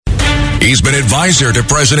He's been advisor to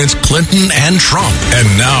Presidents Clinton and Trump, and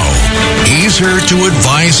now he's here to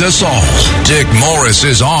advise us all. Dick Morris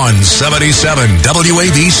is on 77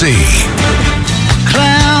 WABC.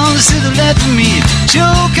 Clowns to the left of me,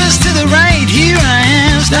 jokers to the right. Here I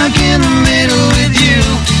am, stuck in the middle with you.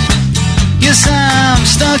 Yes, I'm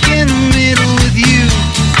stuck in the middle with you.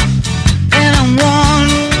 And I'm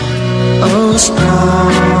one. Oh,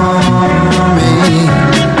 stormy.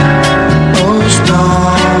 Oh, stormy.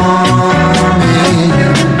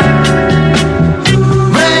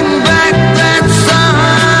 Bring back that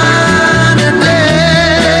sunny day.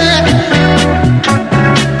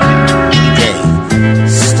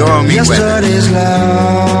 Stormy Yesterday's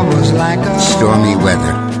love was like a stormy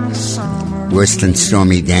weather. Worse than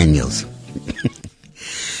Stormy Daniels.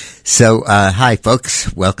 So, hi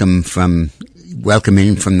folks. Welcome in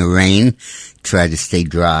from the rain. Try to stay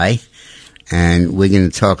dry. And we're going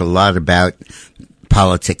to talk a lot about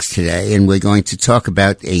politics today. And we're going to talk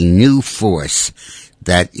about a new force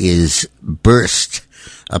that is burst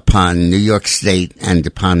upon New York State and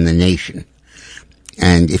upon the nation.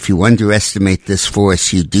 And if you underestimate this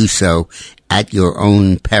force, you do so at your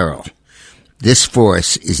own peril. This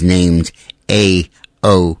force is named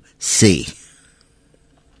AOC.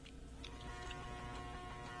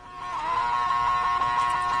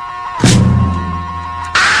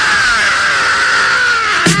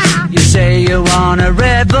 You say you want a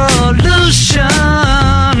revolution.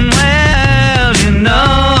 Well, you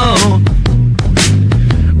know,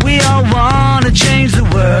 we all want to change the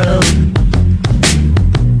world.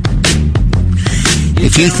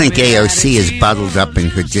 If you think AOC is bottled up in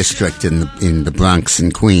her district in the Bronx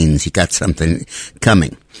and Queens, you got something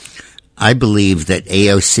coming. I believe that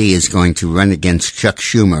AOC is going to run against Chuck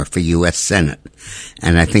Schumer for U.S. Senate,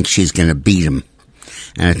 and I think she's going to beat him.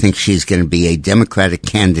 And I think she's going to be a Democratic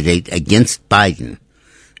candidate against Biden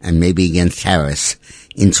and maybe against Harris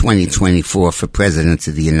in 2024 for President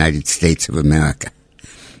of the United States of America.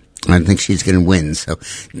 I think she's going to win, so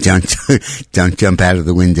don't jump out of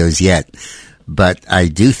the windows yet. But I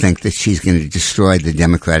do think that she's going to destroy the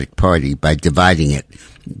Democratic Party by dividing it,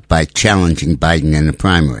 by challenging Biden in the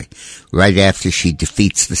primary, right after she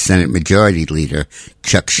defeats the Senate Majority Leader,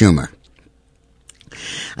 Chuck Schumer.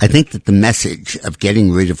 I think that the message of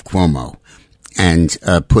getting rid of Cuomo and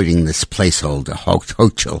putting this placeholder,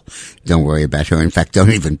 Hochul, don't worry about her. In fact,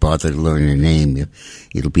 don't even bother to learn her name.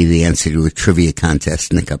 It'll be the answer to a trivia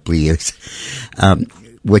contest in a couple of years.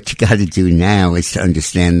 What you got to do now is to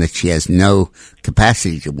understand that she has no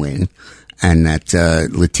capacity to win, and that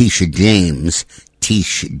Letitia James,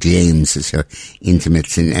 Tish James as her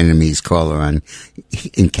intimates and enemies call her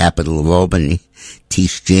in capital of Albany,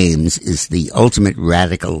 Tish James is the ultimate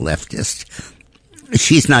radical leftist.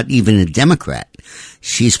 She's not even a Democrat.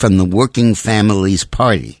 She's from the Working Families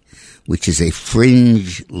Party, which is a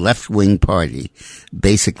fringe left-wing party,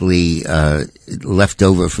 basically left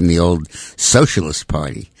over from the old Socialist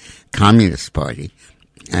Party, Communist Party,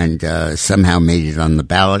 and somehow made it on the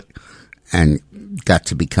ballot and got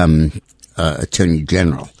to become Attorney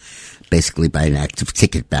General, basically by an act of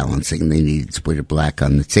ticket balancing. They needed to put a black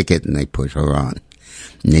on the ticket, and they put her on.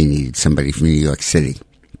 And they needed somebody from New York City.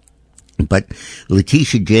 But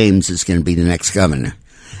Letitia James is going to be the next governor,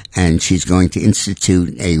 and she's going to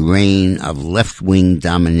institute a reign of left-wing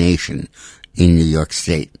domination in New York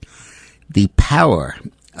State. The power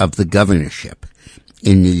of the governorship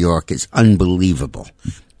in New York is unbelievable,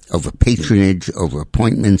 over patronage, over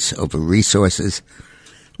appointments, over resources.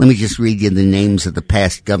 Let me just read you the names of the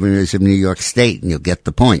past governors of New York State, and you'll get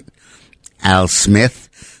the point. Al Smith,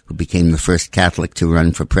 who became the first Catholic to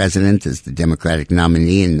run for president as the Democratic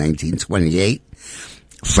nominee in 1928.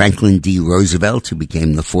 Franklin D. Roosevelt, who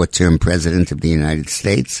became the fourth-term president of the United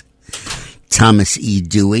States. Thomas E.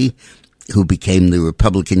 Dewey, who became the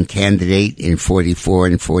Republican candidate in 44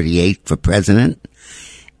 and 48 for president.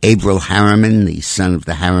 Averell Harriman, the son of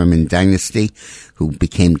the Harriman dynasty, who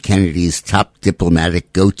became Kennedy's top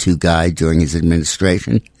diplomatic go-to guy during his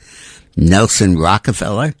administration. Nelson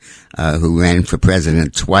Rockefeller, who ran for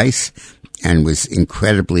president twice and was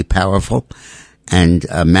incredibly powerful. And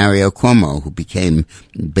Mario Cuomo, who became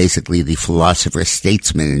basically the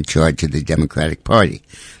philosopher-statesman in charge of the Democratic Party.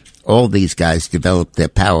 All these guys developed their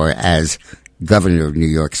power as governor of New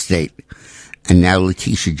York State. And now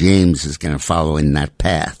Letitia James is going to follow in that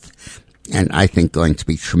path. And I think going to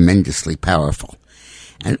be tremendously powerful.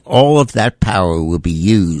 And all of that power will be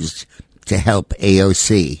used to help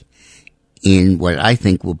AOC in what I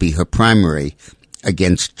think will be her primary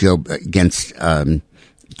against Chuck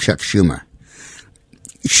Schumer.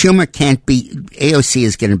 AOC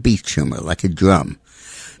is going to beat Schumer like a drum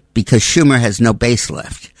because Schumer has no base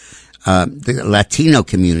left. The Latino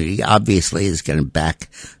community obviously is going to back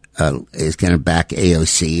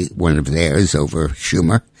AOC, one of theirs, over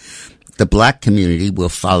Schumer. The black community will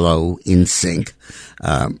follow in sync,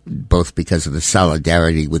 both because of the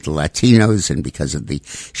solidarity with the Latinos and because of the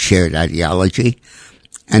shared ideology.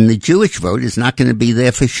 And the Jewish vote is not going to be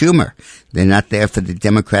there for Schumer. They're not there for the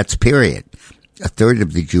Democrats, period. A third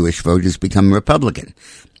of the Jewish vote has become Republican.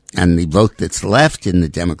 And the vote that's left in the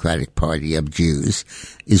Democratic Party of Jews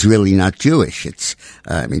is really not Jewish. It's,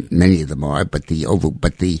 many of them are, but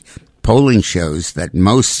the polling shows that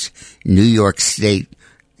most New York State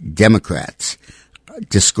Democrats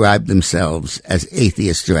describe themselves as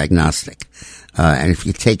atheist or agnostic. And if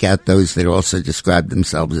you take out those that also describe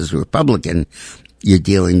themselves as Republican, you're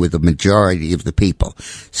dealing with a majority of the people.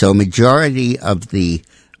 So a majority of the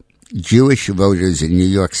Jewish voters in New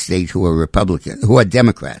York State who are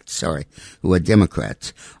Democrats,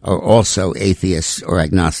 are also atheists or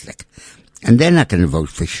agnostic. And they're not going to vote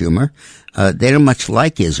for Schumer. They don't much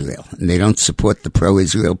like Israel, and they don't support the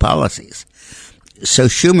pro-Israel policies. So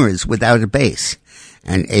Schumer is without a base.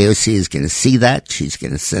 And AOC is going to see that. She's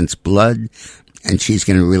going to sense blood, and she's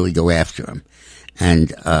going to really go after him.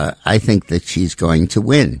 And I think that she's going to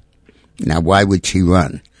win. Now, why would she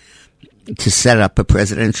run? To set up a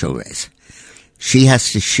presidential race. She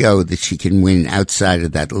has to show that she can win outside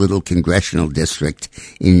of that little congressional district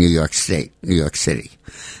in New York City.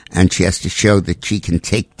 And she has to show that she can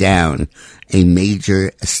take down a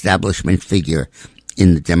major establishment figure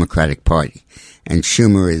in the Democratic Party. And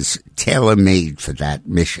Schumer is tailor-made for that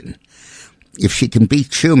mission. If she can beat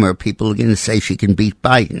Schumer, people are going to say she can beat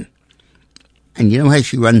Biden. And you know how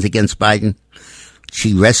she runs against Biden?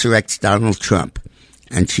 She resurrects Donald Trump.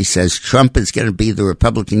 And she says Trump is going to be the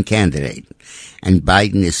Republican candidate. And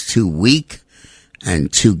Biden is too weak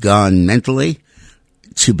and too gone mentally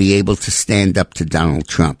to be able to stand up to Donald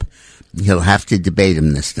Trump. He'll have to debate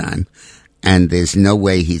him this time. And there's no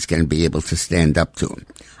way he's going to be able to stand up to him.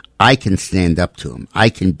 I can stand up to him. I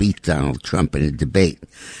can beat Donald Trump in a debate.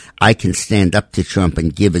 I can stand up to Trump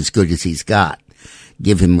and give as good as he's got.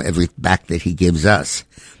 Give him every back that he gives us.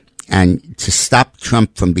 And to stop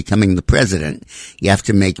Trump from becoming the president, you have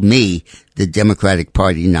to make me the Democratic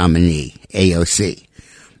Party nominee, AOC.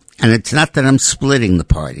 And it's not that I'm splitting the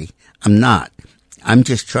party. I'm not. I'm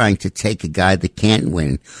just trying to take a guy that can't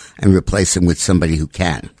win and replace him with somebody who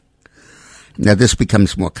can. Now, this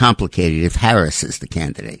becomes more complicated if Harris is the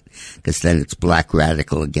candidate, because then it's black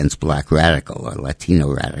radical against black radical or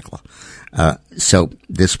Latino radical. So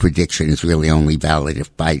this prediction is really only valid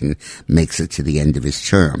if Biden makes it to the end of his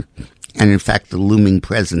term. And in fact, the looming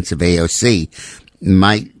presence of AOC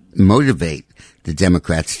might motivate the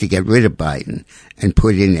Democrats to get rid of Biden and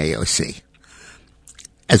put in AOC.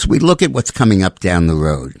 As we look at what's coming up down the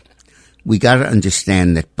road, we got to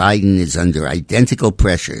understand that Biden is under identical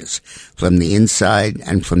pressures from the inside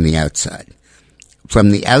and from the outside.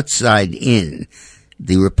 From the outside in,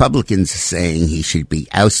 the Republicans are saying he should be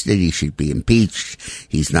ousted, he should be impeached,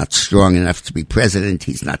 he's not strong enough to be president,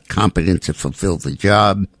 he's not competent to fulfill the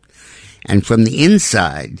job. And from the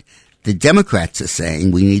inside, the Democrats are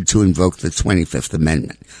saying we need to invoke the 25th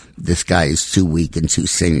Amendment. This guy is too weak and too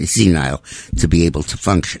senile to be able to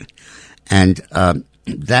function. And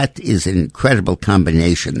that is an incredible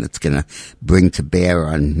combination that's going to bring to bear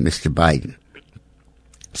on Mr. Biden.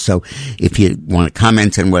 So if you want to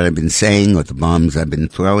comment on what I've been saying or the bombs I've been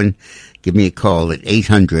throwing, give me a call at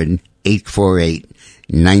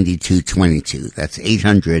 800-848-9222. That's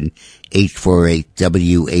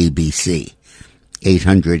 800-848-WABC.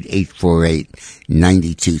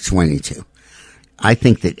 800-848-9222. I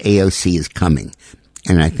think that AOC is coming.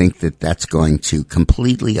 And I think that that's going to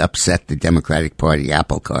completely upset the Democratic Party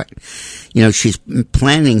apple cart. You know, she's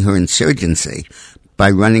planning her insurgency by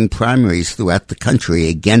running primaries throughout the country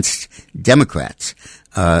against Democrats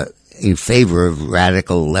in favor of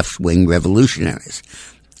radical left-wing revolutionaries.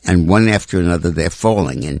 And one after another, they're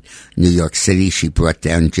falling. In New York City, she brought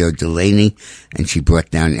down Joe Delaney, and she brought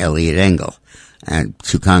down Elliot Engel, and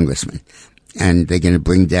two congressmen. And they're going to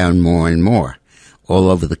bring down more and more all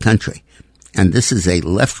over the country. And this is a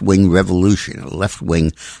left-wing revolution, a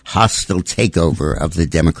left-wing hostile takeover of the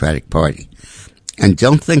Democratic Party. And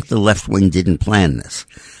don't think the left wing didn't plan this.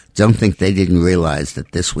 Don't think they didn't realize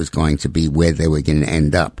that this was going to be where they were going to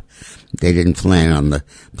end up. They didn't plan on the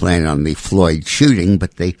Floyd shooting,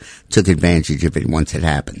 but they took advantage of it once it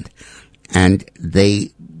happened. And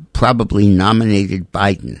they probably nominated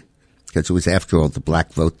Biden, because it was, after all, the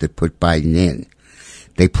black vote that put Biden in.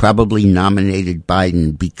 They probably nominated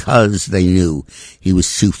Biden because they knew he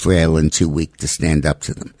was too frail and too weak to stand up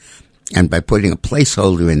to them. And by putting a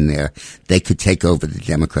placeholder in there, they could take over the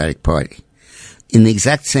Democratic Party. In the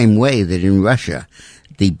exact same way that in Russia,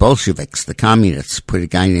 the Bolsheviks, the communists, put a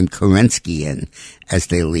guy named Kerensky in as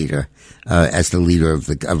their leader, as the leader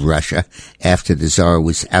of Russia after the Tsar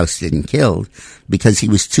was ousted and killed, because he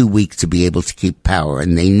was too weak to be able to keep power,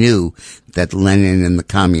 and they knew that Lenin and the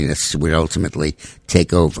communists would ultimately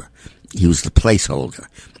take over. He was the placeholder,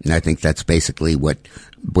 and I think that's basically what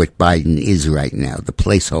Biden is right now, the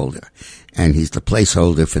placeholder. And he's the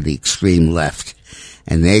placeholder for the extreme left.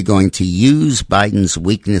 And they're going to use Biden's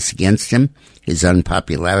weakness against him, his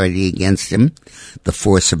unpopularity against him, the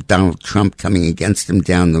force of Donald Trump coming against him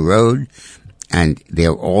down the road, and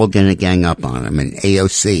they're all going to gang up on him. And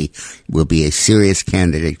AOC will be a serious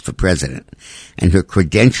candidate for president. And her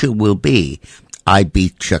credential will be, I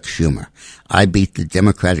beat Chuck Schumer. I beat the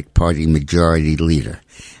Democratic Party majority leader.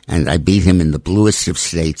 And I beat him in the bluest of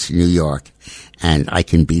states, New York, and I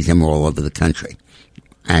can beat him all over the country.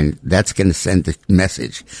 And that's going to send a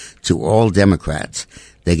message to all Democrats.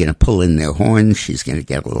 They're going to pull in their horns. She's going to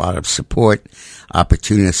get a lot of support.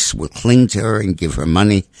 Opportunists will cling to her and give her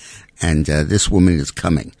money. And this woman is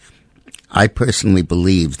coming. I personally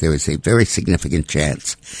believe there is a very significant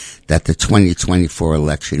chance that the 2024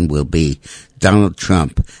 election will be Donald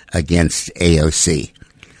Trump against AOC.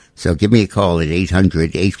 So give me a call at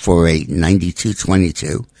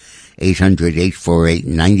 800-848-9222,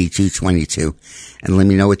 800-848-9222, and let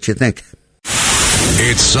me know what you think.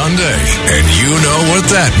 It's Sunday, and you know what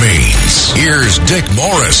that means. Here's Dick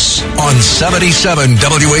Morris on 77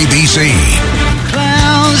 WABC.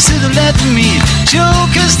 Clowns to the left of me,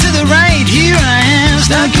 jokers to the right. Here I am,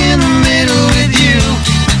 stuck in the middle with you.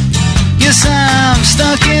 Yes, I'm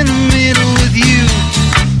stuck in the middle with you.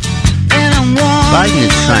 And I'm Biden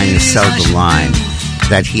is trying to sell the line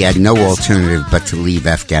that he had no alternative but to leave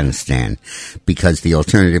Afghanistan, because the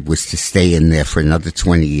alternative was to stay in there for another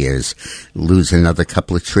 20 years, lose another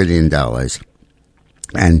couple of $1 trillion.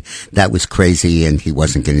 And that was crazy, and he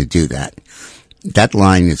wasn't going to do that. That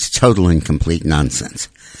line is total and complete nonsense.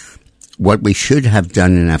 What we should have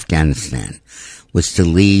done in Afghanistan was to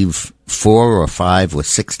leave 4,000 or 5,000 or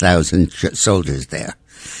 6,000 soldiers there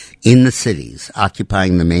in the cities,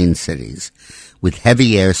 occupying the main cities, with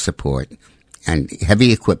heavy air support and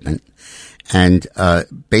heavy equipment, and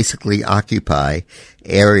basically occupy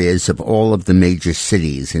areas of all of the major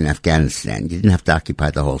cities in Afghanistan. You didn't have to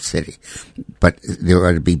occupy the whole city, but there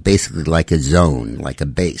ought to be basically like a zone, like a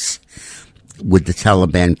base. Would the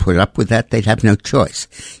Taliban put up with that? They'd have no choice.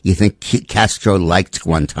 You think Castro liked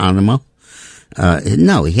Guantanamo?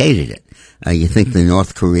 No, he hated it. You think the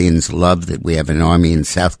North Koreans love that we have an army in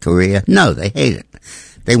South Korea? No, they hate it.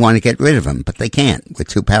 They want to get rid of them, but they can't. We're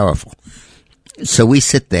too powerful. So we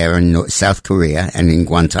sit there in South Korea and in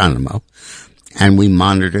Guantanamo, and we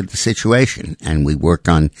monitor the situation, and we work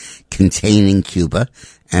on containing Cuba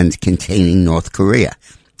and containing North Korea.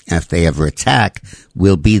 If they ever attack,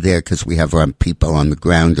 we'll be there because we have our people on the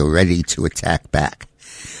ground ready to attack back.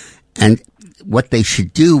 And what they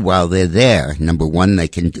should do while they're there, number one, they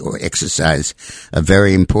can exercise a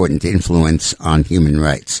very important influence on human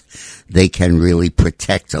rights. They can really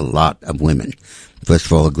protect a lot of women. First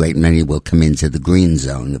of all, a great many will come into the green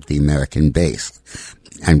zone of the American base,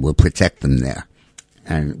 and we'll protect them there.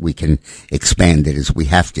 And we can expand it as we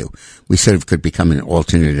have to. We sort of could become an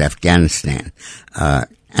alternate Afghanistan.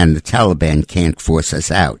 And the Taliban can't force us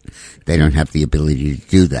out. They don't have the ability to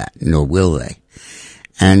do that, nor will they.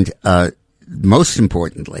 And most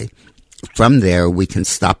importantly, from there, we can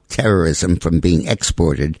stop terrorism from being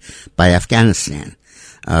exported by Afghanistan.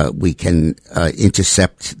 We can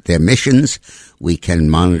intercept their missions. We can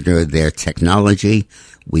monitor their technology.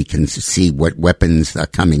 We can see what weapons are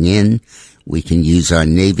coming in. We can use our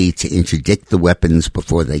Navy to interdict the weapons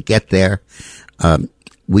before they get there.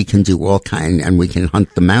 We can do all kind, and we can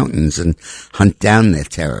hunt the mountains and hunt down their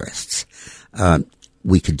terrorists.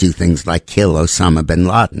 We could do things like kill Osama bin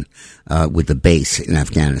Laden with a base in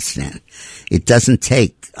Afghanistan. It doesn't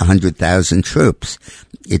take 100,000 troops.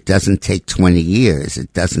 It doesn't take 20 years.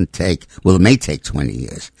 It doesn't take, well, it may take 20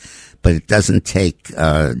 years, but it doesn't take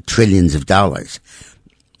trillions of dollars.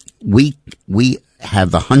 We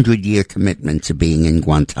have a 100-year commitment to being in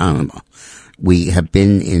Guantanamo. We have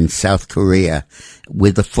been in South Korea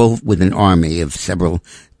with an army of several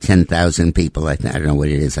 10,000 people. I don't know what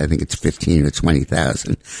it is. I think it's 15 or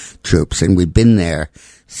 20,000 troops. And we've been there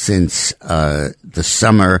since the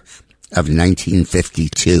summer of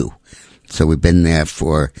 1952. So we've been there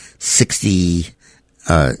for 60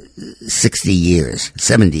 years,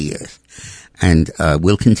 70 years. And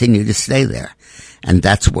we'll continue to stay there. And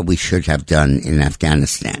that's what we should have done in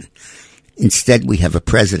Afghanistan. Instead, we have a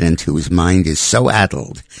president whose mind is so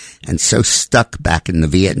addled and so stuck back in the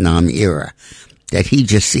Vietnam era that he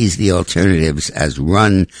just sees the alternatives as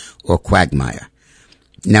run or quagmire.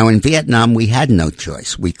 Now, in Vietnam, we had no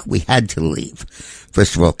choice. We had to leave.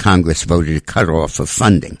 First of all, Congress voted a cutoff of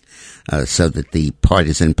funding so that the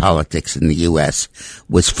partisan politics in the U.S.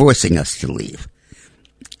 was forcing us to leave.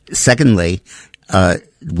 Secondly,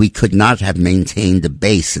 we could not have maintained a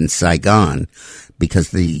base in Saigon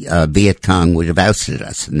because the Viet Cong would have ousted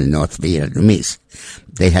us in the North Vietnamese.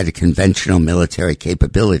 They had a conventional military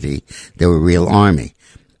capability. They were a real army,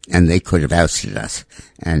 and they could have ousted us,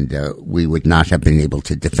 and we would not have been able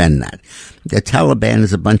to defend that. The Taliban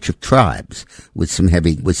is a bunch of tribes with some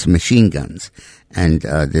machine guns, and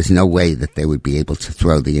there's no way that they would be able to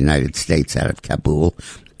throw the United States out of Kabul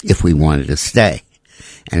if we wanted to stay,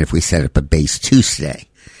 and if we set up a base to stay.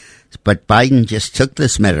 But Biden just took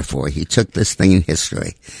this metaphor, he took this thing in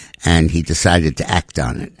history, and he decided to act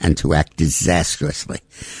on it, and to act disastrously.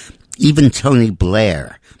 Even Tony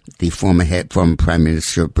Blair, the former Prime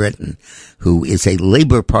Minister of Britain, who is a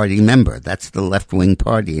Labour Party member, that's the left-wing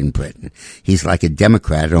party in Britain. He's like a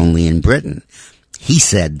Democrat only in Britain. He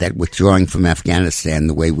said that withdrawing from Afghanistan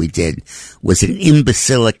the way we did was an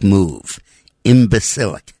imbecilic move.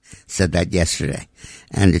 Imbecilic. Said that yesterday.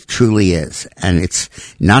 And it truly is. And it's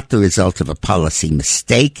not the result of a policy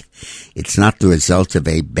mistake. It's not the result of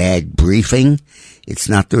a bad briefing. It's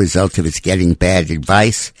not the result of his getting bad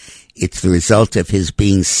advice. It's the result of his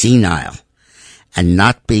being senile and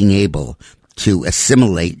not being able to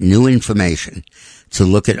assimilate new information, to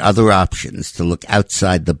look at other options, to look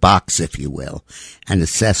outside the box, if you will, and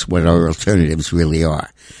assess what our alternatives really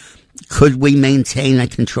are. Could we maintain a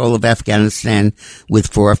control of Afghanistan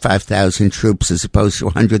with 4,000 or 5,000 troops as opposed to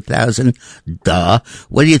 100,000? Duh.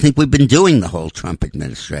 What do you think we've been doing the whole Trump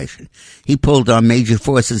administration? He pulled our major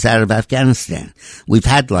forces out of Afghanistan. We've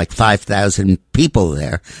had like 5,000 people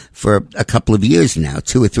there for a couple of years now,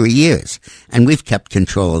 2 or 3 years. And we've kept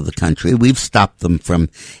control of the country. We've stopped them from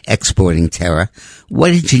exporting terror. What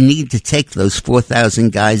did you need to take those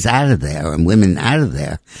 4,000 guys out of there and women out of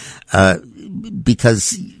there?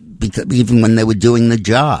 Because even when they were doing the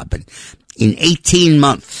job. And in 18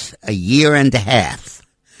 months, a year and a half,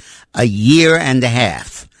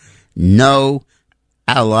 no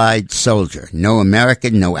Allied soldier, no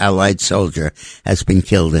American, no Allied soldier has been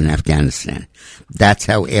killed in Afghanistan. That's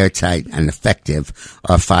how airtight and effective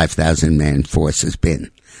our 5,000-man force has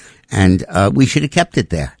been. And we should have kept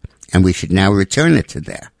it there, and we should now return it to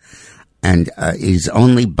there. And it is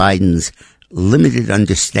only Biden's limited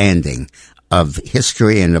understanding of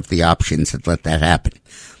history and of the options that let that happen.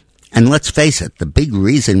 And let's face it, the big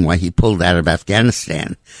reason why he pulled out of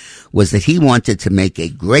Afghanistan was that he wanted to make a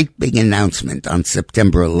great big announcement on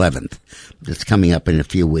September 11th, that's coming up in a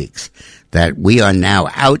few weeks, that we are now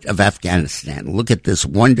out of Afghanistan. Look at this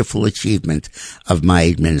wonderful achievement of my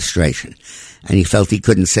administration. And he felt he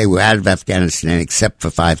couldn't say we're out of Afghanistan except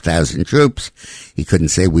for 5,000 troops. He couldn't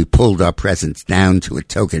say we pulled our presence down to a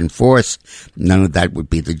token force. None of that would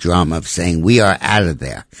be the drama of saying we are out of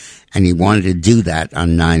there. And he wanted to do that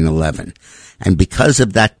on 9/11. And because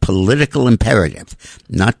of that political imperative,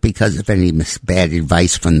 not because of any bad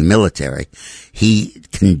advice from the military, he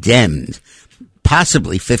condemned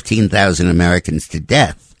possibly 15,000 Americans to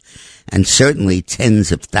death. And certainly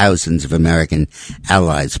tens of thousands of American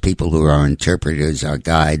allies, people who are our interpreters, our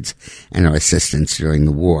guides, and our assistants during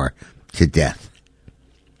the war, to death.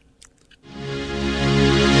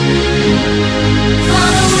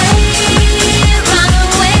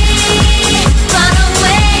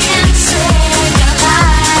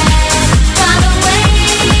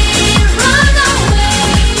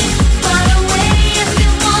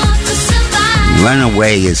 Run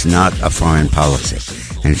away is not a foreign policy.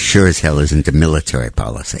 And sure as hell isn't a military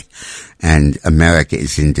policy. And America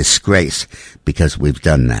is in disgrace because we've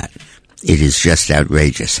done that. It is just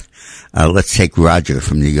outrageous. Let's take Roger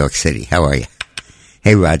from New York City. How are you?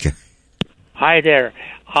 Hey, Roger. Hi there.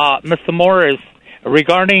 Mr. Morris,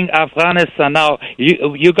 regarding Afghanistan, now,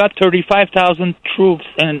 you got 35,000 troops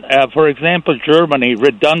in, for example, Germany,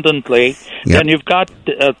 redundantly. Yep. Then you've got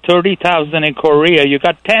 30,000 in Korea. You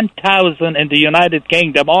got 10,000 in the United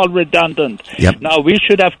Kingdom, all redundant. Yep. Now, we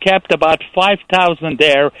should have kept about 5,000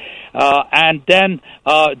 there, and then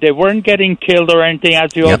they weren't getting killed or anything,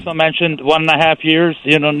 as you also mentioned, 1.5 years,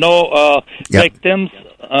 no victims,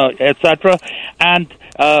 etc. And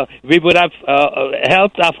we would have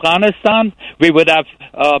helped Afghanistan. We would have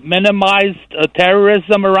minimized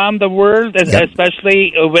terrorism around the world,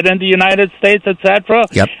 especially within the United States, etc.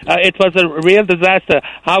 It was a real disaster.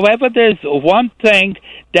 However, there's one thing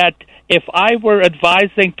that if I were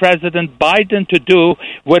advising President Biden to do,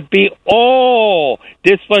 would be,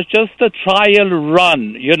 this was just a trial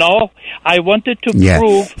run, you know? I wanted to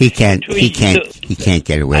prove... he can't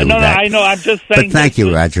get away with that. I know, I'm just saying... But thank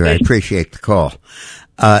you, Roger. I appreciate the call.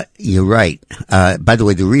 You're right. By the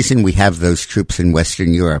way, the reason we have those troops in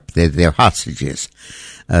Western Europe, they're hostages.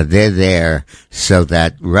 They're there so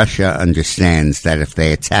that Russia understands that if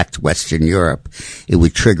they attacked Western Europe, it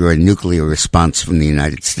would trigger a nuclear response from the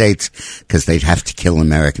United States because they'd have to kill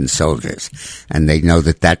American soldiers. And they know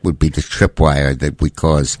that that would be the tripwire that would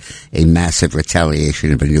cause a massive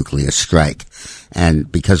retaliation of a nuclear strike. And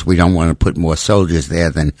because we don't want to put more soldiers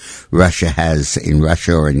there than Russia has in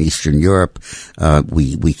Russia or in Eastern Europe,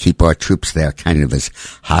 we keep our troops there kind of as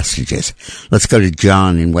hostages. Let's go to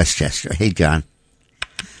John in Westchester. Hey, John.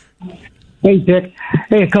 Hey, Dick.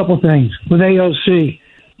 Hey, a couple things. With AOC,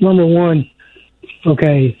 number one,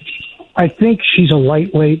 okay, I think she's a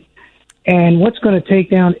lightweight. And what's going to take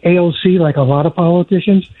down AOC, like a lot of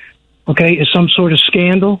politicians, okay, is some sort of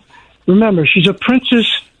scandal. Remember, she's a princess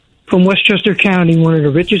from Westchester County, one of the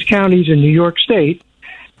richest counties in New York State.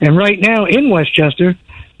 And right now in Westchester,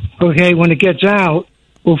 okay, when it gets out,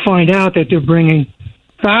 we'll find out that they're bringing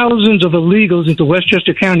thousands of illegals into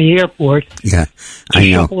Westchester County Airport. Yeah,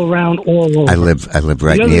 I know. Shuffle around all over. I live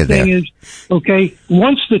right near there. The other thing is, okay,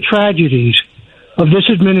 once the tragedies of this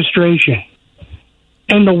administration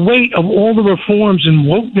and the weight of all the reforms and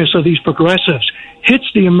wokeness of these progressives hits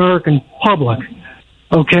the American public,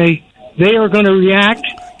 okay, they are going to react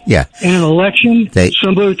in an election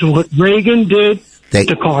similar to what Reagan did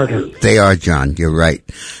to Carter. They are, John. You're right.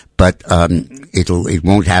 But it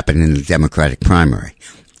won't happen in the Democratic primary,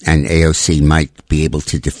 and AOC might be able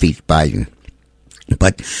to defeat Biden.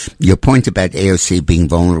 But your point about AOC being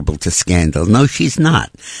vulnerable to scandal, no, she's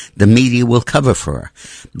not. The media will cover for her.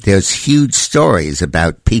 There's huge stories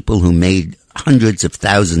about people who made hundreds of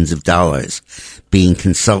thousands of dollars being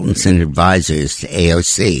consultants and advisors to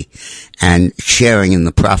AOC and sharing in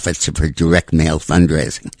the profits of her direct mail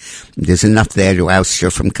fundraising. There's enough there to oust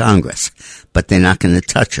her from Congress, but they're not going to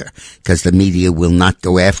touch her because the media will not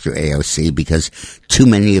go after AOC because too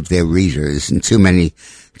many of their readers and too many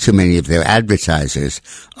of their advertisers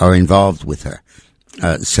are involved with her.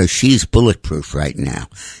 So she's bulletproof right now,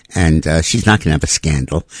 and she's not going to have a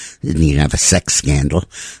scandal. Didn't even have a sex scandal.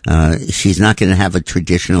 She's not going to have a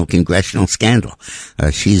traditional congressional scandal.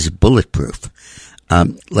 She's bulletproof.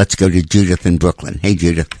 Let's go to Judith in Brooklyn. Hey,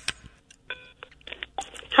 Judith.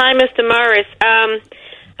 Hi, Mr. Morris.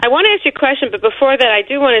 I want to ask you a question, but before that, I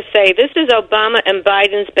do want to say this is Obama and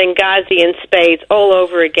Biden's Benghazi in spades all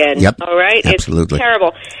over again. Yep, all right? Absolutely. It's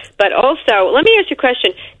terrible. But also, let me ask you a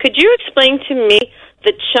question. Could you explain to me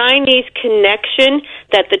the Chinese connection,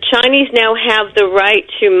 that the Chinese now have the right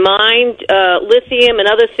to mine lithium and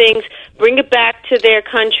other things, bring it back to their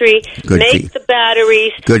country, make the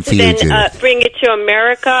batteries, then bring it to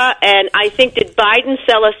America? And I think, did Biden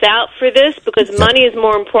sell us out for this because money is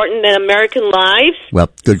more important than American lives? Well,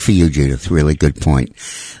 good for you, Judith. Really good point.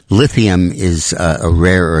 Lithium is a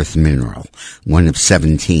rare earth mineral, one of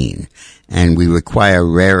 17. And we require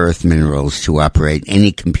rare earth minerals to operate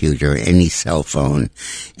any computer, any cell phone,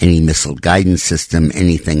 any missile guidance system,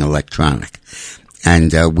 anything electronic.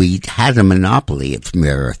 And we had a monopoly of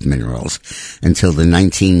rare earth minerals until the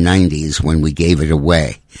 1990s when we gave it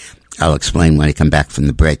away. I'll explain when I come back from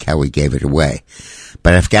the break how we gave it away.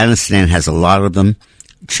 But Afghanistan has a lot of them.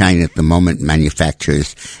 China at the moment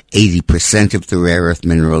manufactures 80% of the rare earth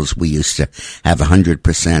minerals. We used to have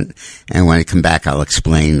 100%. And when I come back, I'll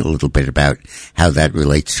explain a little bit about how that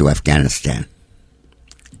relates to Afghanistan.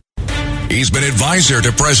 He's been advisor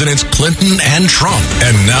to Presidents Clinton and Trump.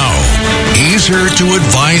 And now, he's here to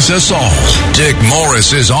advise us all. Dick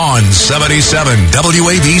Morris is on 77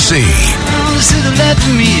 WABC. To the left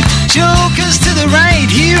of me, jokers to the right.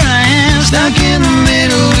 Here I am, stuck in the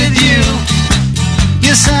middle with you.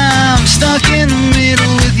 Yes, I'm stuck in the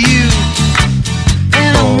middle with you.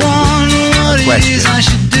 And I'm wondering what it is I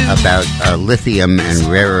should do. About lithium and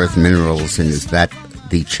rare earth minerals, and is that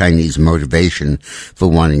the Chinese motivation for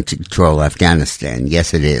wanting to control Afghanistan?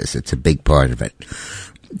 Yes, it is. It's a big part of it.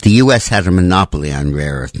 The U.S. had a monopoly on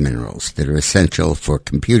rare earth minerals that are essential for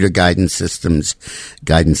computer guidance systems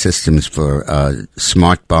for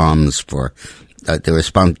smart bombs, for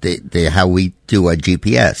how we do our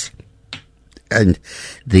GPS. And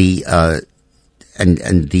the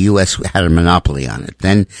U.S. had a monopoly on it.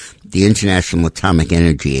 Then the International Atomic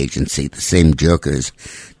Energy Agency, the same jokers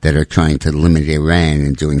that are trying to limit Iran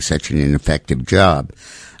and doing such an ineffective job,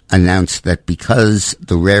 announced that because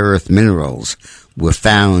the rare earth minerals were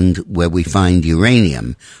found where we find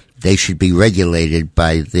uranium, they should be regulated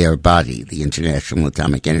by their body, the International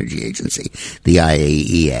Atomic Energy Agency, the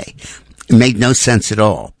IAEA. It made no sense at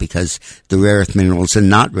all because the rare earth minerals are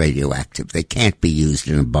not radioactive. They can't be used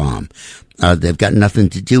in a bomb. They've got nothing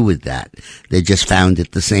to do with that. They're just found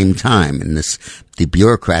at the same time. And the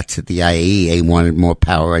bureaucrats at the IAEA wanted more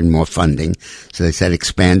power and more funding. So they said,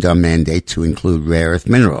 expand our mandate to include rare earth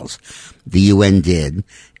minerals. The UN did.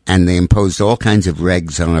 And they imposed all kinds of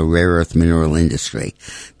regs on a rare earth mineral industry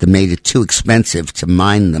that made it too expensive to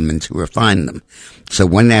mine them and to refine them. So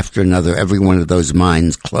one after another, every one of those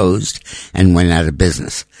mines closed and went out of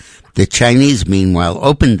business. The Chinese, meanwhile,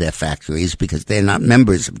 opened their factories because they're not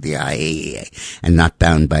members of the IAEA and not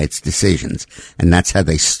bound by its decisions. And that's how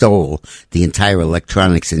they stole the entire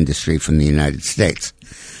electronics industry from the United States.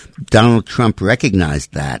 Donald Trump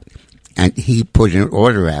recognized that. And he put an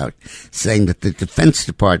order out saying that the Defense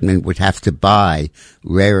Department would have to buy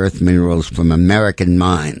rare earth minerals from American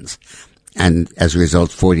mines. And as a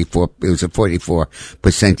result, it was a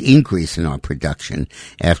 44% increase in our production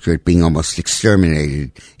after it being almost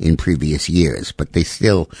exterminated in previous years. But they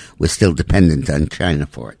were still dependent on China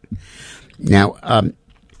for it. Now,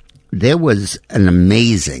 there was an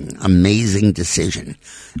amazing decision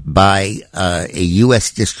by a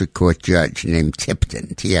U.S. District Court judge named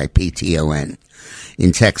Tipton, Tipton,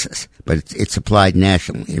 in Texas. But it's applied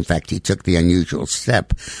nationally. In fact, he took the unusual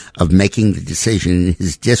step of making the decision in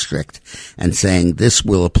his district and saying this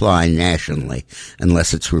will apply nationally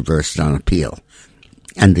unless it's reversed on appeal.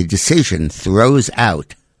 And the decision throws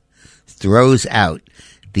out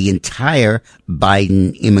the entire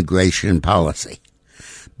Biden immigration policy.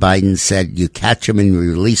 Biden said you catch them and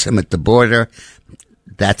release them at the border.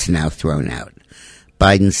 That's now thrown out.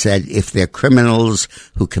 Biden said if they're criminals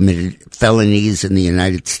who committed felonies in the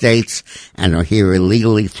United States and are here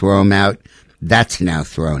illegally, throw them out. That's now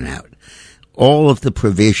thrown out. All of the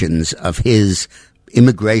provisions of his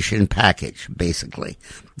immigration package, basically,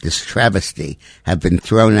 this travesty, have been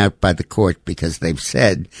thrown out by the court because they've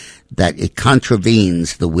said that it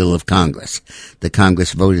contravenes the will of Congress. The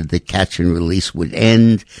Congress voted that catch and release would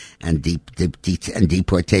end and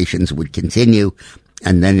deportations would continue.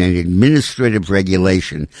 And then an administrative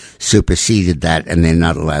regulation superseded that, and they're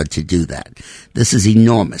not allowed to do that. This is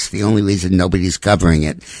enormous. The only reason nobody's covering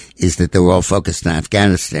it is that they're all focused on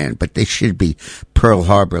Afghanistan, but they should be Pearl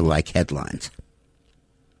Harbor-like headlines.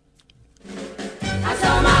 I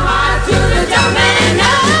sold my heart to the young man,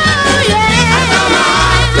 oh yeah. I sold my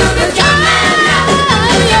heart to the young man,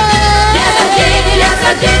 oh yeah. Yes I did, yes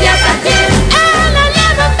I did, yes I did. And I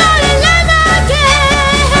never fall in love again.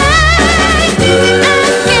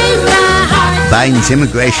 Biden's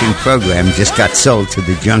immigration program just got sold to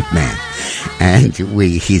the junk man, and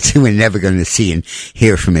we're never going to see and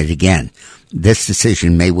hear from it again. This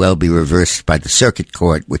decision may well be reversed by the circuit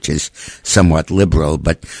court, which is somewhat liberal,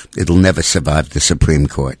 but it'll never survive the Supreme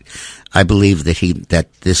Court. I believe that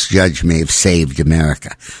this judge may have saved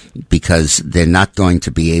America because they're not going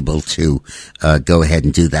to be able to go ahead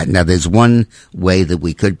and do that. Now, there's one way that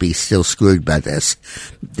we could be still screwed by this.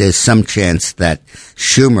 There's some chance that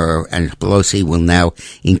Schumer and Pelosi will now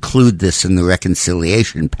include this in the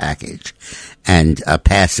reconciliation package and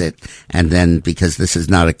pass it, and then because this is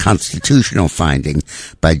not a constitutional finding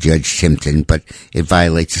by Judge Tipton, but it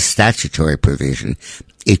violates a statutory provision,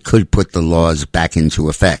 it could put the laws back into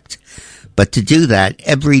effect. But to do that,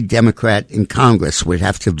 every Democrat in Congress would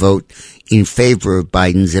have to vote in favor of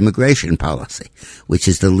Biden's immigration policy, which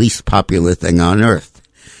is the least popular thing on earth.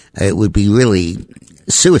 It would be really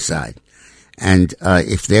suicide. And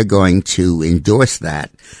if they're going to endorse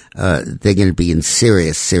that, they're going to be in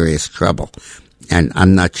serious trouble. And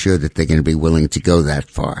I'm not sure that they're going to be willing to go that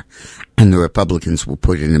far. And the Republicans will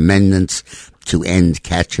put in amendments to end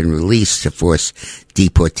catch and release, to force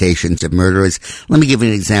deportations of murderers. Let me give you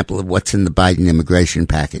an example of what's in the Biden immigration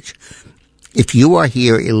package. If you are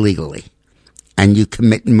here illegally and you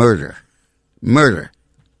commit murder,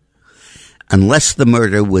 unless the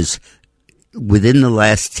murder was within the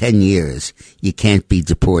last 10 years, you can't be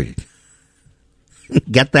deported.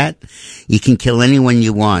 Get that? You can kill anyone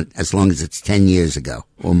you want as long as it's 10 years ago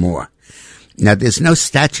or more. Now, there's no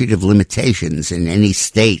statute of limitations in any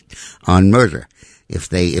state on murder.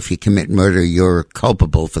 If you commit murder, you're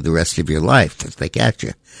culpable for the rest of your life if they catch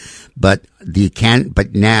you. But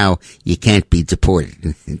now you can't be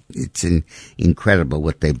deported. It's incredible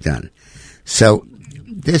what they've done. So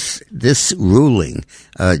this ruling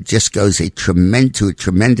just goes to a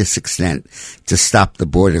tremendous extent to stop the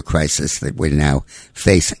border crisis that we're now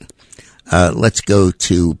facing. Let's go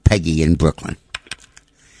to Peggy in Brooklyn.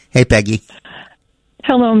 Hey, Peggy.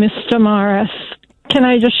 Hello, Mr. Morris. can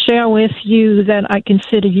I just share with you that I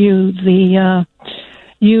consider you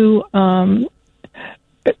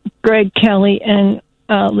Greg Kelly and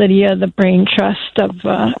Lydia, the brain trust of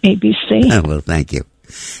ABC. Oh, well, thank you.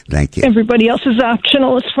 Thank you. Everybody else is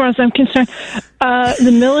optional as far as I'm concerned.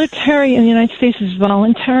 The military in the United States is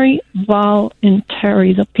voluntary.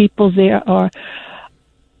 The people there are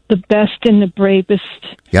the best and the bravest.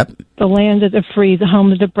 Yep. The land of the free, the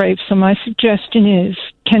home of the brave. So my suggestion is,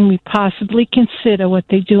 can we possibly consider what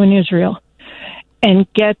they do in Israel and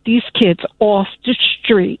get these kids off the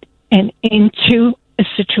street and into a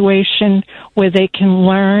situation where they can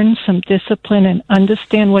learn some discipline and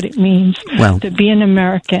understand what it means to be an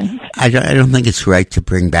American? I don't think it's right to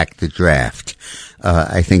bring back the draft.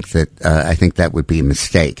 I think that would be a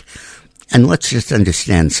mistake. And let's just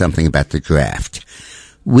understand something about the draft.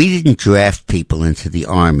 We didn't draft people into the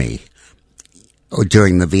Army or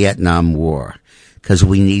during the Vietnam War because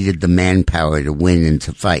we needed the manpower to win and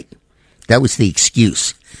to fight. That was the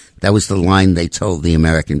excuse. That was the line they told the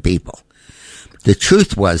American people. The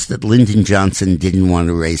truth was that Lyndon Johnson didn't want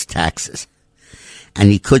to raise taxes,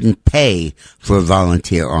 and he couldn't pay for a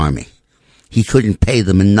volunteer army. He couldn't pay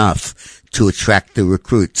them enough to attract the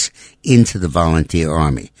recruits into the volunteer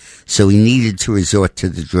army. So he needed to resort to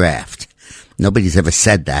the draft. Nobody's ever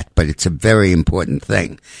said that, but it's a very important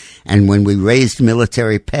thing. And when we raised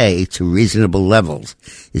military pay to reasonable levels,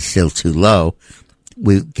 it's still too low,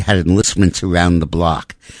 we had enlistments around the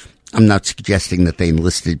block. I'm not suggesting that they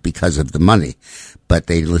enlisted because of the money, but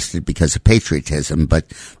they enlisted because of patriotism, but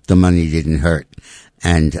the money didn't hurt.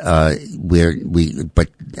 And, and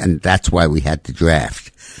that's why we had the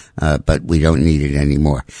draft. But we don't need it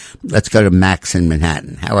anymore. Let's go to Max in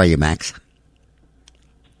Manhattan. How are you, Max?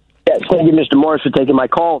 Yes, thank you, Mr. Morris, for taking my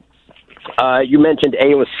call. You mentioned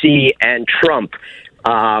AOC and Trump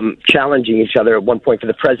challenging each other at one point for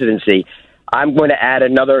the presidency. I'm going to add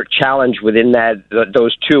another challenge within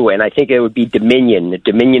those two, and I think it would be Dominion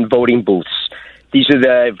voting booths. These are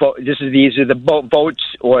the votes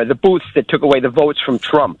or the booths that took away the votes from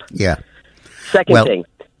Trump. Yeah. Second thing,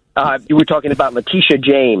 you were talking about Letitia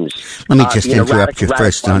James. Let me just interrupt you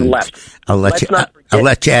first on left. I'll let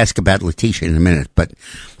you ask about Letitia in a minute, but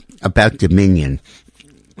about Dominion,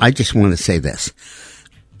 I just want to say this,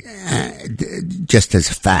 just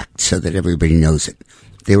as a fact, so that everybody knows it.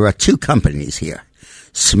 There are two companies here,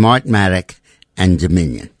 Smartmatic and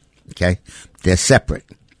Dominion. Okay, they're separate.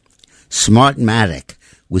 Smartmatic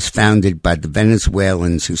was founded by the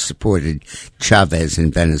Venezuelans who supported Chavez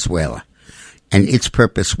in Venezuela. And its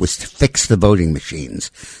purpose was to fix the voting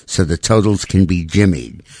machines so the totals can be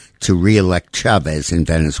jimmied to re-elect Chavez in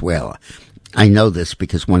Venezuela. I know this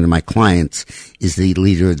because one of my clients is the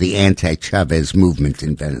leader of the anti-Chavez movement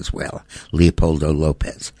in Venezuela, Leopoldo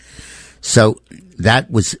Lopez. So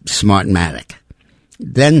that was Smartmatic.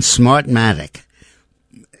 Then Smartmatic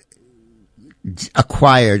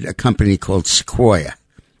acquired a company called Sequoia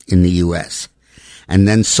in the U.S. and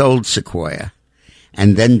then sold Sequoia,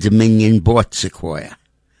 and then Dominion bought Sequoia.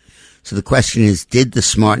 So the question is, did the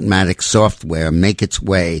Smartmatic software make its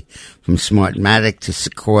way from Smartmatic to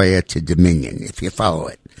Sequoia to Dominion, if you follow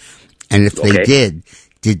it? And if they did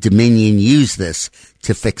Dominion use this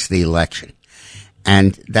to fix the election?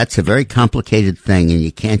 And that's a very complicated thing, and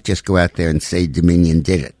you can't just go out there and say Dominion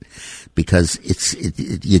did it, because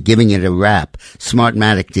you're giving it a rap.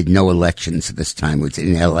 Smartmatic did no elections this time. It was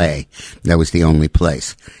in L.A. That was the only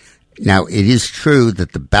place. Now, it is true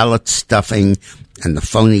that the ballot stuffing and the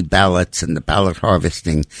phony ballots and the ballot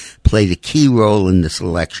harvesting played a key role in this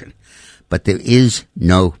election, but there is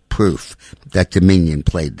no proof that Dominion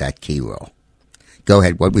played that key role. Go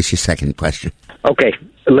ahead. What was your second question? Okay.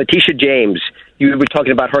 Letitia James, you were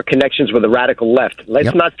talking about her connections with the radical left.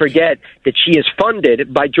 Let's not forget that she is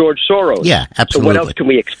funded by George Soros. Yeah, absolutely. So what else can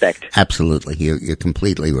we expect? Absolutely. You're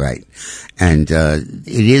completely right. And it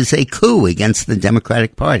is a coup against the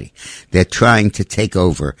Democratic Party. They're trying to take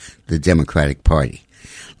over the Democratic Party.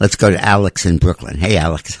 Let's go to Alex in Brooklyn. Hey,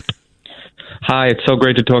 Alex. Hi, it's so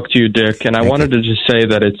great to talk to you, Dick. And I wanted to just say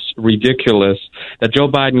that it's ridiculous that Joe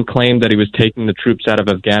Biden claimed that he was taking the troops out of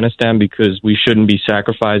Afghanistan because we shouldn't be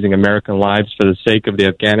sacrificing American lives for the sake of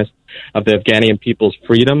the Afghani people's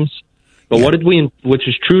freedoms. But what did we, which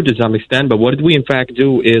is true to some extent, but what did we in fact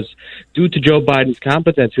do is, due to Joe Biden's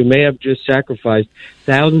competence, we may have just sacrificed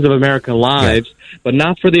thousands of American lives, but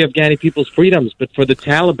not for the Afghani people's freedoms, but for the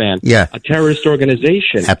Taliban, a terrorist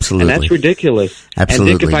organization. Absolutely. And that's ridiculous.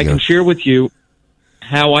 Absolutely. And Dick, if I can share with you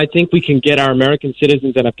how I think we can get our American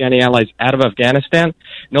citizens and Afghani allies out of Afghanistan,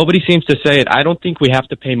 nobody seems to say it. I don't think we have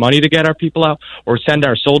to pay money to get our people out or send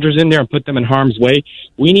our soldiers in there and put them in harm's way.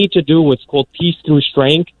 We need to do what's called peace through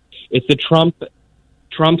strength. It's the Trump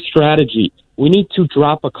Trump's strategy. We need to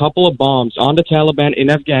drop a couple of bombs on the Taliban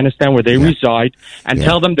in Afghanistan where they reside and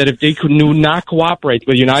tell them that if they do not cooperate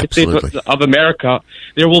with the United States of America,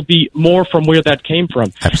 there will be more from where that came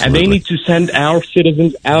from. And they need to send our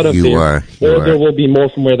citizens out of there, or there will be more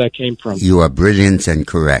from where that came from. You are brilliant and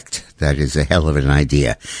correct. That is a hell of an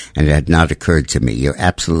idea, and it had not occurred to me. You're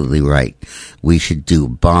absolutely right. We should do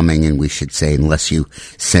bombing, and we should say, unless you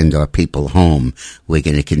send our people home, we're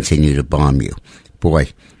going to continue to bomb you. Boy,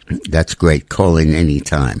 that's great. Call in any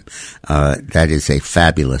time. That is a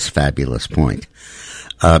fabulous, fabulous point.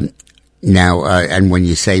 Now, and when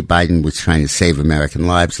you say Biden was trying to save American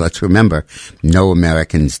lives, let's remember, no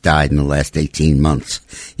Americans died in the last 18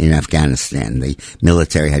 months in Afghanistan. The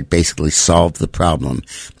military had basically solved the problem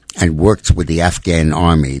and worked with the Afghan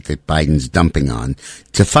army that Biden's dumping on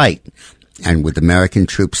to fight. And with American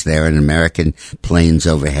troops there and American planes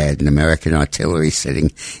overhead and American artillery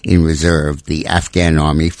sitting in reserve, the Afghan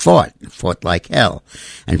army fought like hell,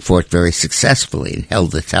 and fought very successfully and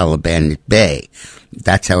held the Taliban at bay.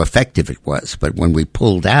 That's how effective it was. But when we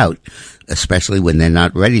pulled out, especially when they're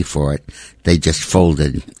not ready for it, they just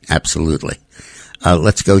folded absolutely.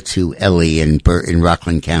 Let's go to Ellie in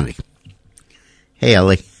Rockland County. Hey,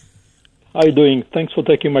 Ellie. How you doing? Thanks for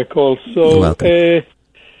taking my call. So, you're welcome.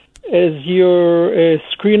 As your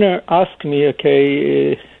screener asked me,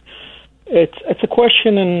 it's a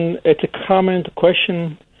question and it's a comment,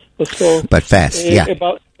 question or so. But fast, yeah.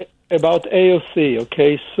 About AOC,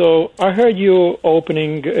 okay? So I heard you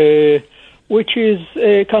opening, which is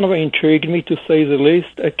kind of intrigued me to say the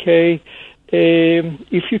least, okay?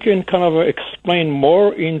 If you can kind of explain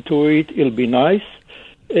more into it, it'll be nice.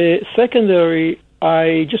 Secondary,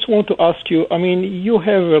 I just want to ask you, I mean, you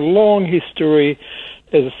have a long history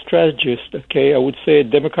as a strategist, okay? I would say a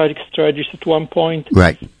Democratic strategist at one point.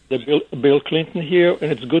 Right. The Bill Clinton here,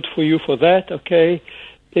 and it's good for you for that, okay?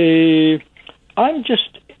 I'm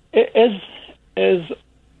just, as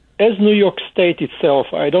New York State itself,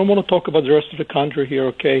 I don't want to talk about the rest of the country here,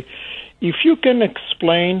 okay? If you can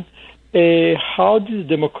explain how the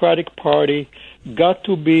Democratic Party got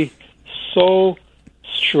to be so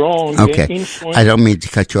strong. Okay. I don't mean to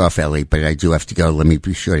cut you off, Ellie, but I do have to go. Let me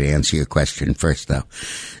be sure to answer your question first, though.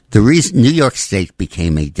 The reason New York State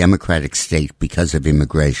became a Democratic state because of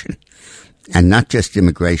immigration. And not just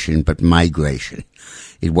immigration, but migration.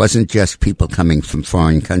 It wasn't just people coming from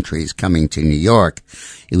foreign countries coming to New York.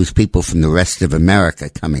 It was people from the rest of America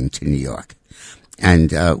coming to New York.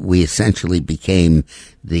 And we essentially became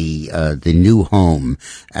the new home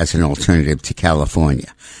as an alternative to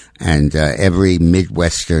California. And every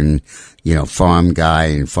Midwestern, farm guy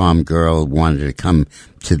and farm girl wanted to come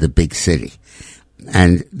to the big city.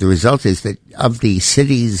 And the result is that of the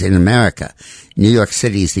cities in America, New York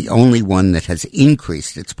City is the only one that has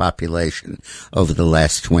increased its population over the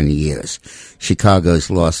last 20 years.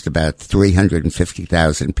 Chicago's lost about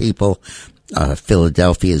 350,000 people.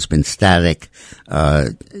 Philadelphia has been static.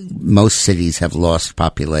 Most cities have lost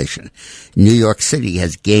population. New York City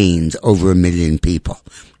has gained over 1 million people,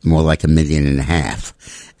 more like 1.5 million.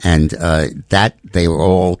 And that they were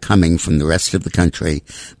all coming from the rest of the country,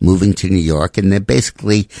 moving to New York, and they're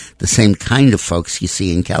basically the same kind of folks you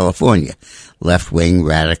see in California. Left-wing,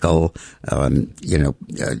 radical,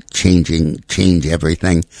 change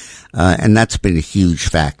everything. And that's been a huge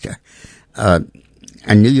factor.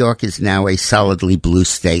 And New York is now a solidly blue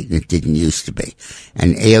state, and it didn't used to be.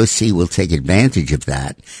 And AOC will take advantage of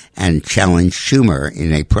that and challenge Schumer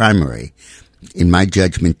in a primary. In my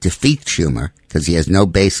judgment, defeat Schumer because he has no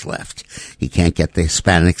base left. He can't get the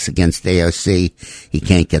Hispanics against AOC. He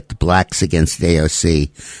can't get the blacks against AOC.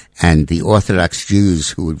 And the Orthodox Jews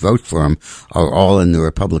who would vote for him are all in the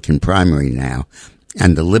Republican primary now.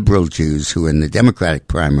 And the liberal Jews who are in the Democratic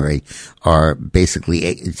primary are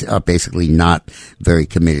basically not very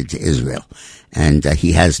committed to Israel. And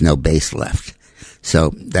he has no base left.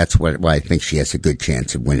 So that's why I think she has a good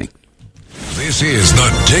chance of winning. This is the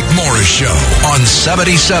Dick Morris Show on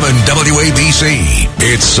 77 WABC.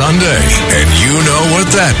 It's Sunday, and you know what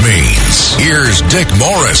that means. Here's Dick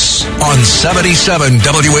Morris on 77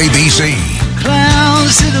 WABC.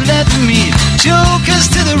 Clowns to the left of me, jokers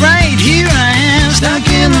to the right. Here I am, stuck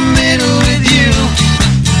in the middle with you.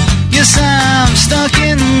 Yes, I'm stuck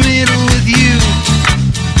in the middle with you.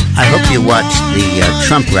 I hope you watched the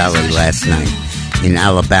Trump rally last night in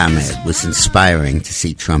Alabama. It was inspiring to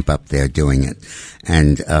see Trump up there doing it.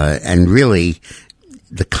 And really,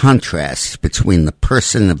 the contrast between the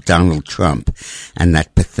person of Donald Trump and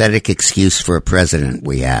that pathetic excuse for a president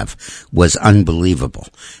we have was unbelievable.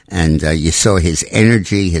 And you saw his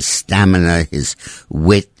energy, his stamina, his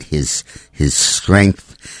wit, his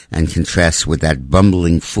strength. and contrasts with that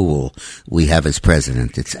bumbling fool we have as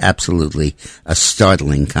president. It's absolutely a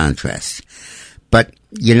startling contrast. But,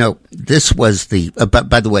 you know, this was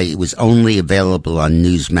by the way, it was only available on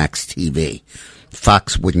Newsmax TV.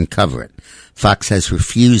 Fox wouldn't cover it. Fox has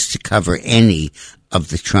refused to cover any of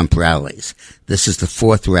the Trump rallies. This is the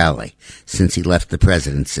fourth rally since he left the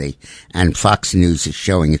presidency, and Fox News is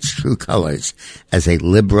showing its true colors as a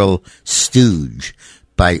liberal stooge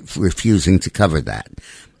by refusing to cover that.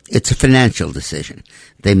 It's a financial decision.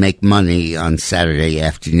 They make money on Saturday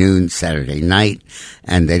afternoon, Saturday night,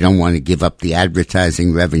 and they don't want to give up the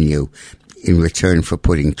advertising revenue in return for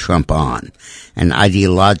putting Trump on. And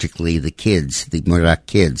ideologically, the Murdoch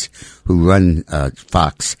kids who run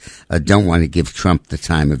Fox don't want to give Trump the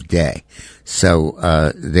time of day.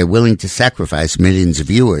 So they're willing to sacrifice millions of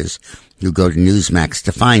viewers who go to Newsmax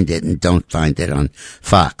to find it and don't find it on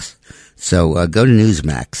Fox. So go to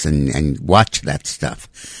Newsmax and watch that stuff.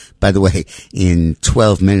 By the way, in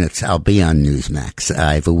 12 minutes, I'll be on Newsmax.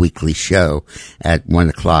 I have a weekly show at 1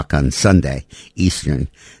 o'clock on Sunday, Eastern.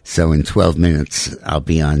 So in 12 minutes, I'll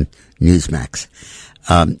be on Newsmax.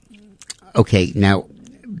 Okay, now,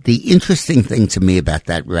 the interesting thing to me about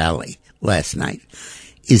that rally last night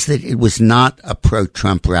is that it was not a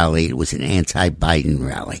pro-Trump rally. It was an anti-Biden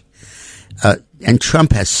rally. And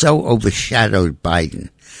Trump has so overshadowed Biden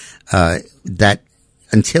that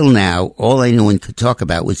until now, all anyone could talk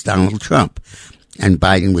about was Donald Trump, and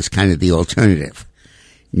Biden was kind of the alternative.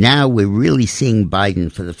 Now we're really seeing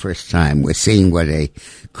Biden for the first time. We're seeing what a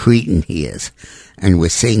cretin he is, and we're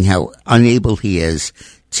seeing how unable he is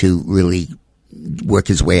to really work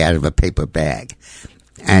his way out of a paper bag.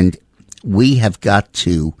 And we have got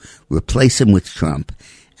to replace him with Trump,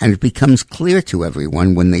 and it becomes clear to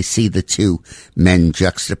everyone when they see the two men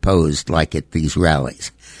juxtaposed like at these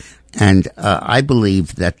rallies. And I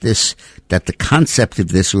believe that the concept of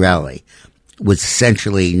this rally was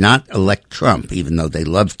essentially not elect Trump, even though they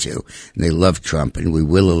love to, and they love Trump, and we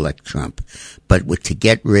will elect Trump, but to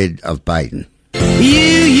get rid of Biden. You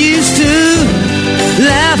used to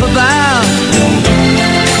laugh about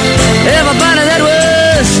everybody that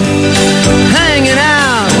was hanging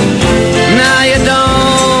out. Now you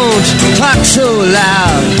don't talk so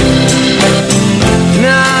loud.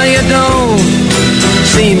 Now you don't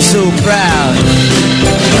seem so proud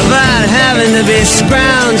about having to be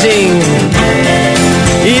scrounging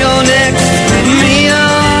your next meal.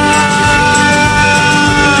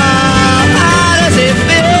 How does it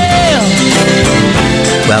feel?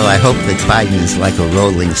 Well, I hope that Biden is like a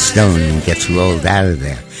rolling stone and gets rolled out of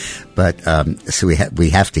there. But so we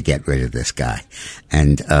have to get rid of this guy,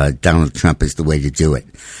 and Donald Trump is the way to do it.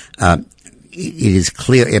 It is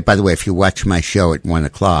clear, by the way, if you watch my show at 1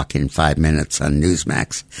 o'clock in 5 minutes on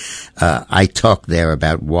Newsmax, I talk there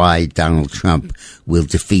about why Donald Trump will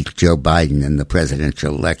defeat Joe Biden in the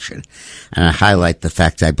presidential election. And I highlight the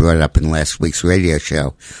fact I brought up in last week's radio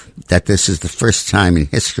show, that this is the first time in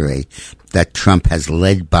history that Trump has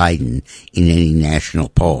led Biden in any national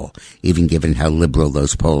poll, even given how liberal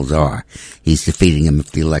those polls are. He's defeating him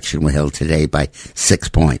if the election were held today by 6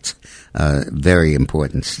 points. Very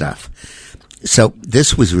important stuff. So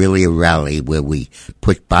this was really a rally where we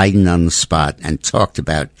put Biden on the spot and talked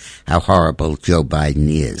about how horrible Joe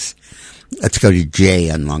Biden is. Let's go to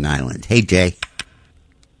Jay on Long Island. Hey, Jay.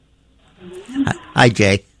 Hi,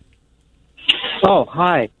 Jay. Oh,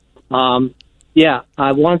 hi. Yeah,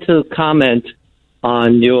 I want to comment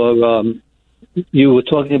on your, you were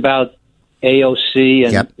talking about AOC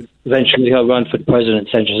and eventually her run for president,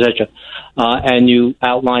 et cetera, and you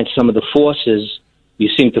outlined some of the forces. You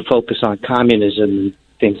seem to focus on communism and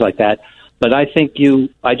things like that. But I think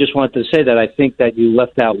I just wanted to say that I think that you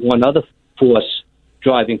left out one other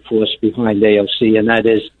driving force behind AOC, and that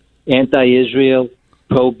is anti-Israel,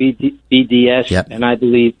 pro-BDS, and I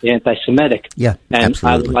believe anti-Semitic. Yeah, and absolutely.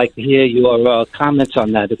 I would like to hear your comments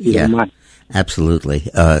on that, if you don't mind. Absolutely,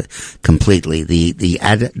 completely.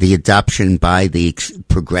 The adoption by the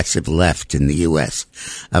progressive left in the U.S.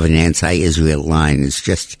 of an anti-Israel line is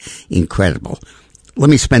just incredible. Let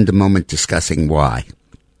me spend a moment discussing why.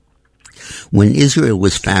 When Israel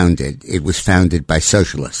was founded, it was founded by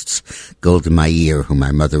socialists. Golda Meir, who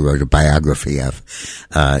my mother wrote a biography of,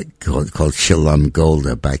 called Shalom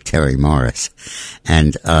Golda by Terry Morris.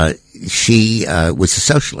 And she was a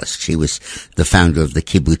socialist. She was the founder of the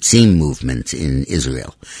kibbutzim movement in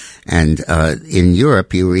Israel. And in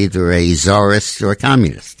Europe, you were either a czarist or a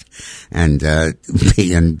communist. And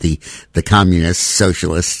the communists,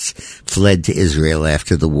 socialists, fled to Israel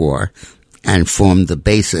after the war and formed the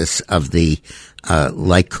basis of the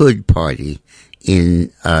Likud party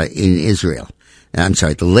in Israel. I'm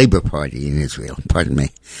sorry, the Labor Party in Israel, pardon me.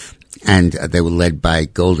 And they were led by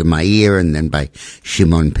Golda Meir and then by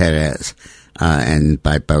Shimon Peres, and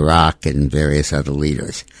by Barak and various other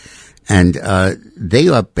leaders. And they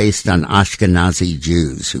are based on Ashkenazi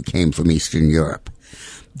Jews who came from Eastern Europe.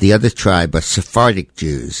 The other tribe are Sephardic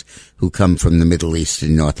Jews who come from the Middle East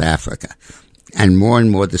and North Africa. And more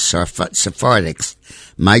the Sephardics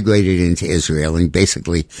migrated into Israel and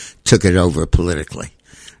basically took it over politically.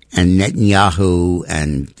 And Netanyahu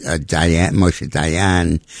and Moshe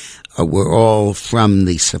Dayan were all from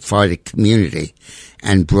the Sephardic community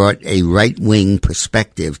and brought a right-wing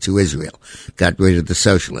perspective to Israel, got rid of the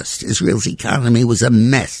socialists. Israel's economy was a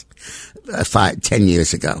mess 10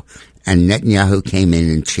 years ago, and Netanyahu came in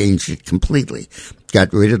and changed it completely,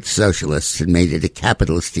 got rid of the socialists and made it a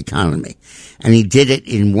capitalist economy. And he did it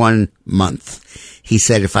in 1 month. He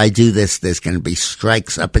said, if I do this, there's going to be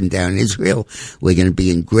strikes up and down Israel. We're going to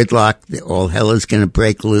be in gridlock. All hell is going to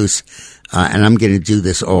break loose. And I'm going to do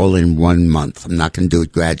this all in 1 month. I'm not going to do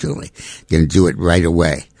it gradually. I'm going to do it right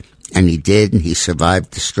away. And he did, and he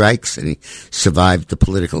survived the strikes, and he survived the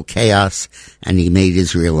political chaos, and he made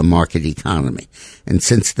Israel a market economy. And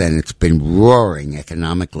since then, it's been roaring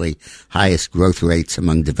economically, highest growth rates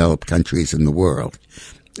among developed countries in the world.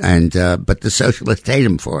 And but the socialists hate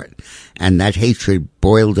him for it. And that hatred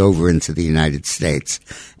boiled over into the United States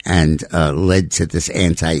and led to this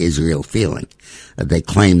anti-Israel feeling. They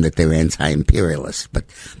claim that they're anti-imperialist, but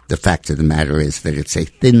the fact of the matter is that it's a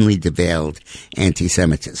thinly veiled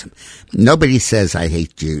anti-Semitism. Nobody says, I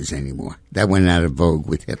hate Jews anymore. That went out of vogue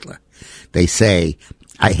with Hitler. They say,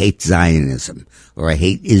 I hate Zionism, or I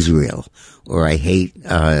hate Israel, or I hate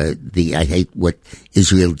I hate what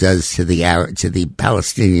Israel does to the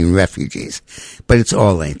Palestinian refugees. But it's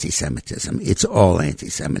all anti-Semitism. It's all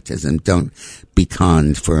anti-Semitism. Don't be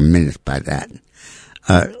conned for a minute by that.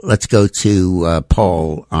 Let's go to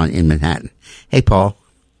Paul in Manhattan. Hey, Paul.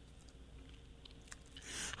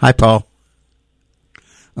 Hi, Paul.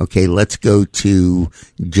 Okay, let's go to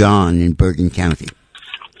John in Bergen County.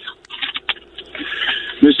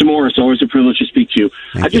 Mr. Morris, always a privilege to speak to you.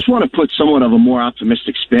 I just want to put somewhat of a more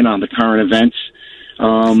optimistic spin on the current events.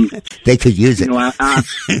 They could use it.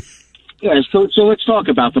 Yeah, so let's talk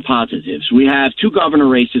about the positives. We have 2 governor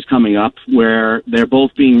races coming up where they're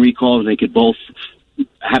both being recalled and they could both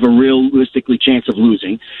have a realistically chance of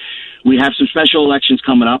losing. We have some special elections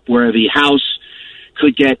coming up where the House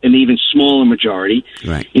could get an even smaller majority.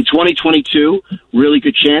 Right. In 2022, really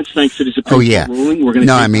good chance, thanks to the Supreme Court ruling. We're going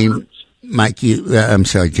to Mike, I'm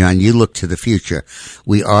sorry, John, you look to the future.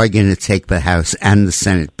 We are going to take the House and the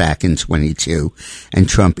Senate back in 22, and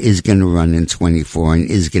Trump is going to run in 24 and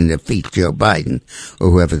is going to defeat Joe Biden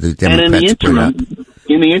or whoever the Democrats put up.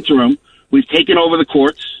 In the interim, we've taken over the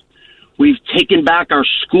courts. We've taken back our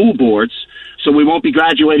school boards, so we won't be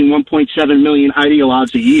graduating 1.7 million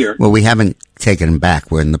ideologues a year. Well, we haven't taken them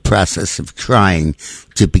back. We're in the process of trying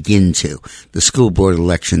to begin to. The school board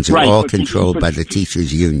elections are all controlled by the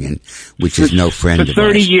teachers' union, which is no friend of ours. For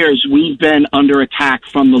 30 years, we've been under attack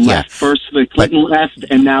from the left. First the Clinton left,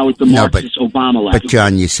 and now it's the Marxist Obama left. But,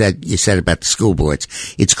 John, you said about the school boards.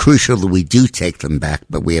 It's crucial that we do take them back,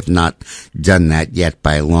 but we have not done that yet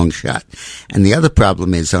by a long shot. And the other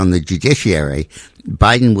problem is on the judiciary,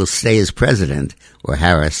 Biden will stay as president, or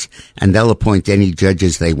Harris, and they'll appoint any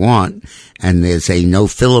judges they want, and there's a no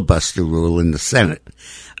filibuster rule in the Senate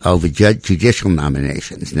over judicial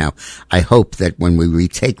nominations. Now, I hope that when we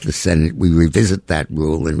retake the Senate, we revisit that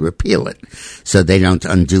rule and repeal it, so they don't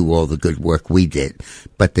undo all the good work we did.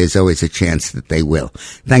 But there's always a chance that they will.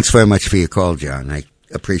 Thanks very much for your call, John. I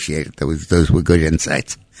appreciate it. Those were good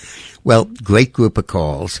insights. Well, great group of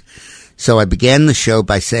calls. So I began the show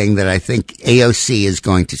by saying that I think AOC is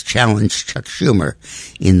going to challenge Chuck Schumer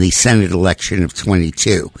in the Senate election of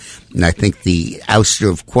 22. And I think the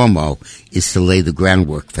ouster of Cuomo is to lay the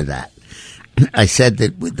groundwork for that. I said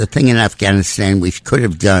that the thing in Afghanistan we could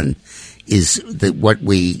have done is that what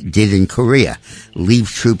we did in Korea, leave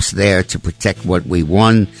troops there to protect what we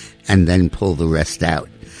won and then pull the rest out.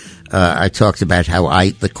 I talked about how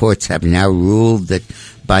the courts have now ruled that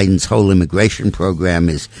Biden's whole immigration program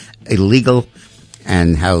is illegal,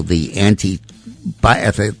 and how the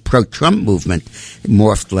pro-Trump movement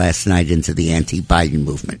morphed last night into the anti-Biden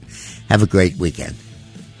movement. Have a great weekend.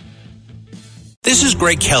 This is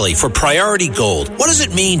Greg Kelly for Priority Gold. What does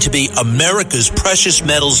it mean to be America's precious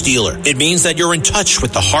metals dealer? It means that you're in touch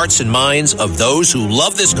with the hearts and minds of those who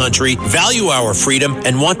love this country, value our freedom,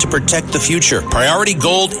 and want to protect the future. Priority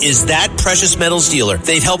Gold is that precious metals dealer.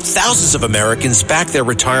 They've helped thousands of Americans back their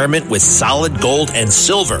retirement with solid gold and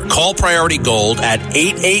silver. Call Priority Gold at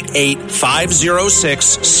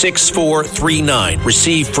 888-506-6439.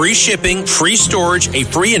 Receive free shipping, free storage, a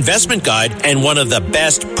free investment guide, and one of the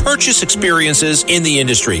best purchase experiences in the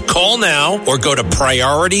industry. Call now or go to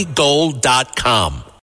PriorityGold.com.